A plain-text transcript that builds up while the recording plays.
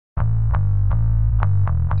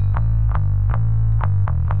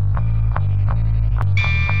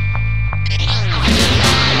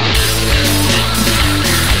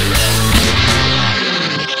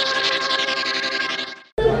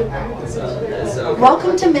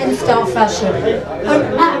Welcome to MenStyleFashion,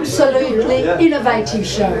 an absolutely innovative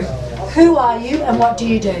show. Who are you and what do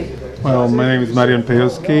you do? Well, my name is Marjan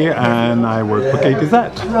Pejoksi and I work for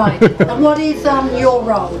KTZ. Right, and what is your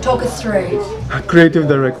role? Talk us through. Creative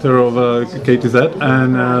director of KTZ,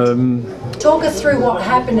 and talk us through what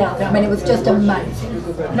happened out there. I mean, it was just amazing.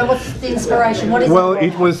 You know, what's the inspiration? What is well,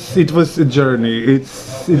 it was a journey. It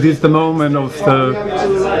is the moment of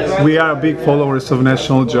the. We are big followers of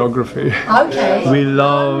National Geography. Okay. We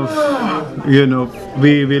love, you know,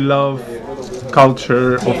 we love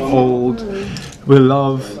culture of old. We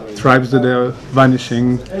love tribes that are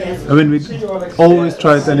vanishing. I mean, we always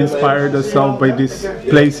try and inspire ourselves by these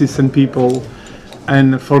places and people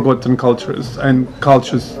and forgotten cultures and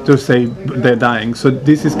cultures to say they're dying. So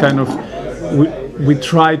this is kind of, we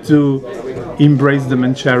try to embrace them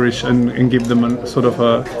and cherish and give them a sort of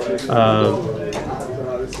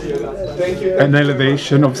an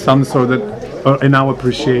elevation of some sort that in our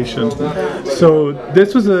appreciation. So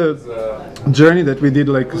this was a journey that we did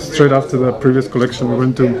like straight after the previous collection. We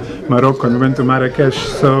went to Morocco and we went to Marrakesh,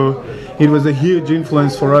 so it was a huge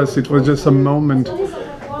influence for us. It was just a moment.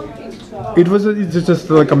 It's just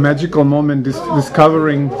like a magical moment,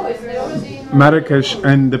 discovering Marrakesh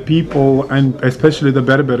and the people, and especially the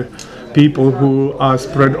Berber people who are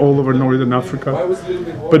spread all over northern Africa.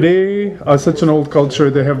 But they are such an old culture.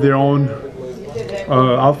 They have their own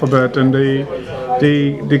alphabet, and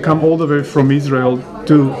they come all the way from Israel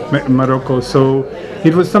to Morocco. So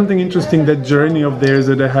it was something interesting, that journey of theirs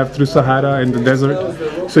that they have through Sahara and the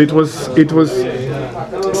desert. So it was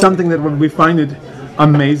something that we find it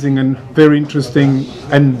amazing and very interesting,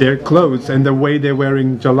 and their clothes and the way they're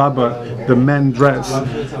wearing jalaba, the men dress,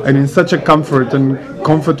 and in such a comfort and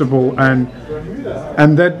comfortable, and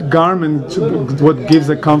that garment what gives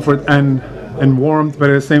a comfort and warmth, but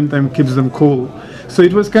at the same time keeps them cool. So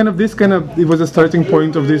it was it was a starting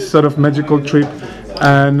point of this sort of magical trip,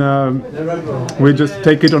 and we just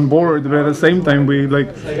take it on board, but at the same time we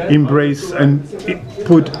like embrace and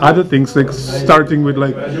put other things, like starting with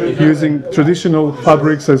like using traditional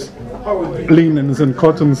fabrics as linens and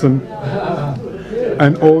cottons and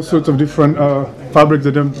all sorts of different fabrics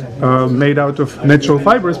that are made out of natural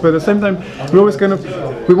fibers, but at the same time we always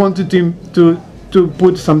we wanted to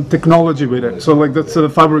put some technology with it. So like that's the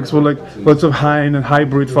fabrics were like lots of high-end and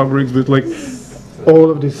hybrid fabrics with like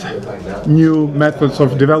all of these new methods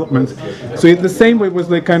of development. So in the same way it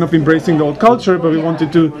was like kind of embracing the old culture, but we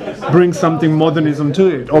wanted to bring something modernism to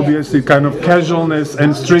it. Obviously kind of casualness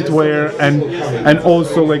and streetwear and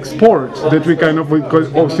also like sport, that we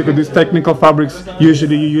because obviously these technical fabrics,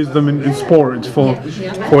 usually you use them in sport for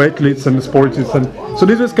athletes and sportists, and so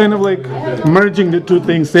this was kind of like merging the two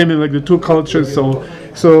things, same like the two cultures.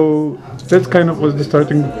 So that's kind of was the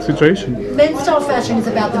starting situation. MenStyleFashion is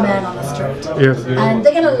about the man on the street. Yes. And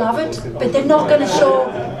they're going to love it, but they're not going to show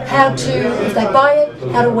how to, if they buy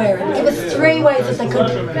it, how to wear it. Give us 3 ways that they could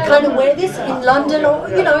kind of wear this in London, or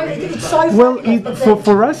you know, it's so. Well,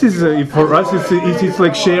 for us it's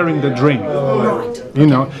like sharing the dream. Right. You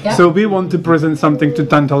know, yeah. So we want to present something to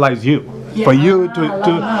tantalize you. Yeah. For you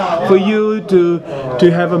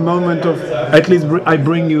to have a moment of, at least I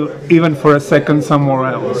bring you even for a second somewhere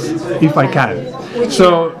else, if I can.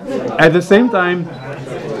 So at the same time,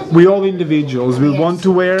 we all individuals. We want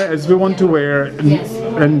to wear as we want to wear,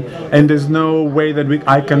 and there's no way that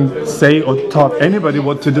I can say or taught anybody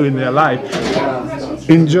what to do in their life.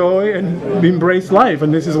 Enjoy and embrace life,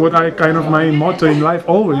 and this is what my motto in life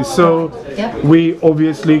always. So we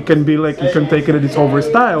obviously can be like, you can take it that it's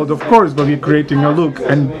overstyled, of course, but we're creating a look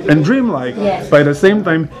and dreamlike. But at the same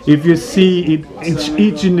time, if you see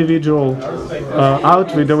each individual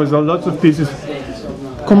outfit, there was a lot of pieces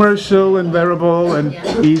commercial and wearable and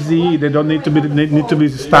easy. They don't need to be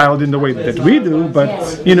styled in the way that we do,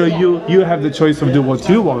 but you know, you have the choice of do what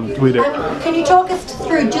you want with it. Can you talk us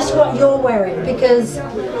through just what you're wearing, because it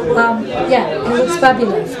looks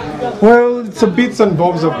fabulous. Well, it's a bits and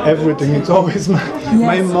bobs of everything. It's always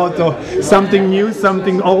my motto: something new,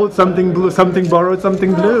 something old, something blue, something borrowed,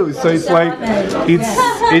 something blue. So it's like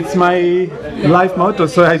it's my life motto.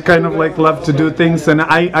 So I kind of like love to do things, and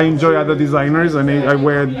I enjoy other designers, and I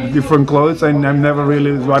wear different clothes, and I'm never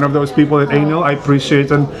really one of those people that I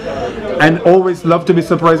appreciate and always love to be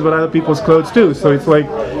surprised by other people's clothes too. So it's like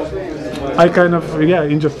I kind of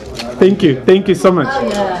enjoy. Thank you so much. Oh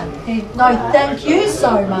yeah, no, thank you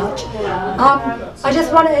so much. I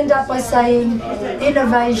just want to end up by saying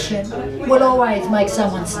innovation will always make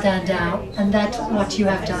someone stand out, and that's what you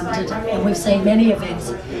have done today. And we've seen many events,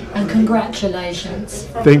 and congratulations.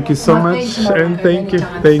 Thank you so much, and thank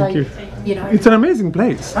you. you know. It's an amazing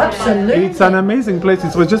place. Absolutely. It's an amazing place.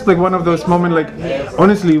 It was just like one of those moments, like,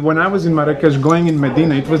 honestly, when I was in Marrakesh going in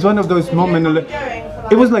Medina, it was one of those moments,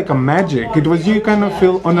 it was like a magic. It was, you kind of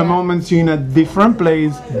feel on a moment you're in a different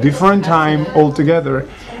place, different time altogether.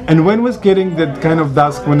 And when it was getting that kind of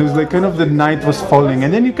dusk, when it was like kind of the night was falling,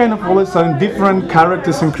 and then you kind of all of a sudden different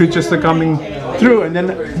characters and creatures are coming through, and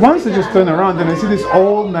then once I just turn around and I see this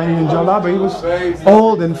old man in jalaba. He was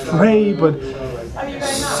old and frayed, but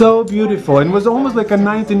so beautiful, and it was almost like a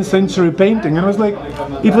 19th century painting. And I was like,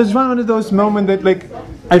 it was one of those moments that like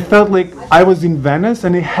I felt like I was in Venice,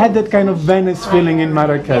 and it had that kind of Venice feeling in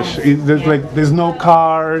Marrakesh. There's like, there's no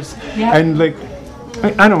cars, and like,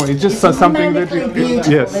 I don't know, it's just something that,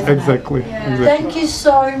 yes, exactly. Thank you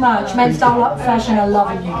so much. MenStyleFashion are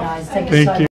loving you guys. Thank you so much.